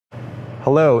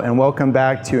Hello and welcome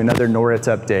back to another Noritz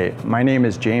Update. My name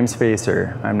is James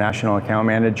Facer. I'm National Account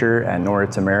Manager at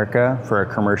Noritz America for our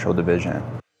commercial division.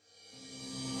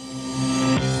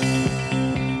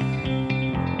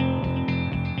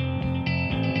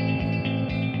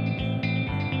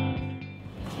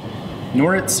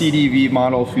 Noritz CDV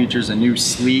model features a new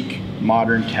sleek,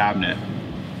 modern cabinet.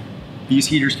 These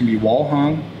heaters can be wall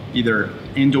hung, either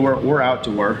indoor or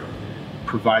outdoor,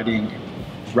 providing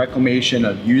reclamation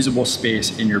of usable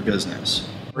space in your business.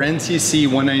 Our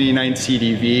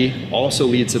NCC199CDV also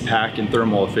leads the pack in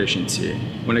thermal efficiency.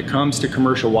 When it comes to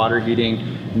commercial water heating,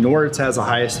 Noritz has the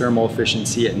highest thermal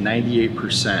efficiency at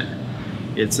 98%.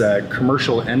 It's a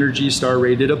commercial Energy Star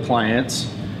rated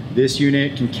appliance. This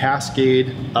unit can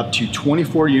cascade up to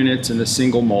 24 units in a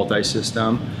single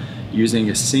multi-system using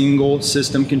a single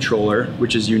system controller,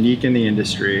 which is unique in the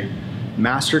industry,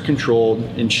 master controlled,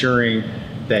 ensuring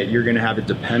that you're going to have a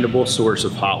dependable source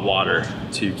of hot water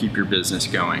to keep your business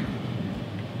going.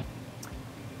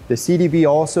 The CDV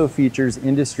also features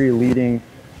industry-leading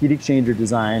heat exchanger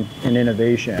design and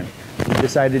innovation. We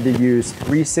decided to use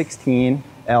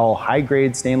 316L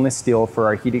high-grade stainless steel for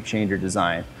our heat exchanger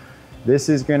design. This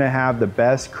is going to have the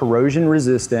best corrosion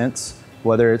resistance,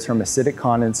 whether it's from acidic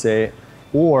condensate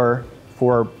or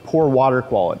for poor water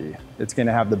quality. It's going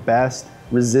to have the best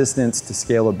resistance to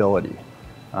scalability.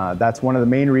 That's one of the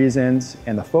main reasons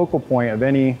and the focal point of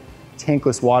any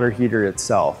tankless water heater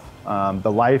itself. The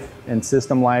life and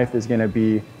system life is going to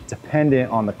be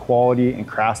dependent on the quality and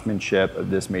craftsmanship of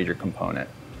this major component.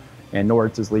 And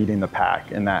Noritz is leading the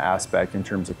pack in that aspect in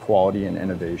terms of quality and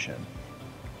innovation.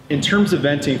 In terms of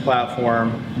venting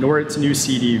platform, Noritz new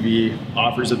CDV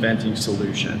offers a venting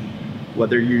solution.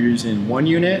 Whether you're using 1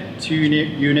 unit, 2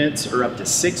 units, or up to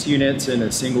 6 units in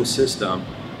a single system,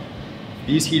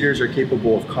 these heaters are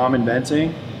capable of common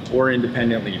venting or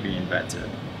independently being vented.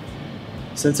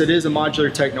 Since it is a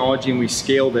modular technology and we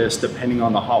scale this depending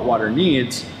on the hot water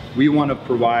needs, we want to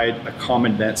provide a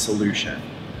common vent solution.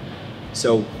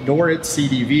 So Noritz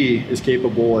CDV is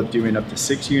capable of doing up to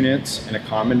 6 units in a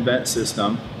common vent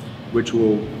system, which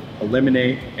will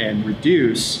eliminate and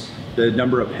reduce the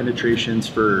number of penetrations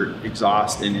for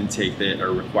exhaust and intake that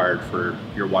are required for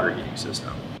your water heating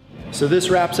system. So this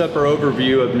wraps up our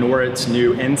overview of Noritz's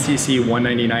new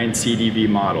NCC199CDV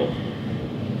model,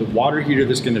 the water heater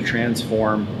that's going to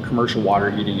transform commercial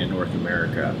water heating in North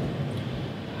America.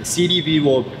 The CDV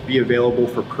will be available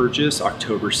for purchase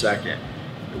October 2nd.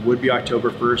 It would be October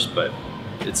 1st, but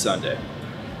it's Sunday.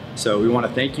 So we want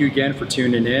to thank you again for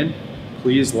tuning in.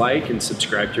 Please like and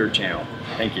subscribe to our channel.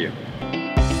 Thank you.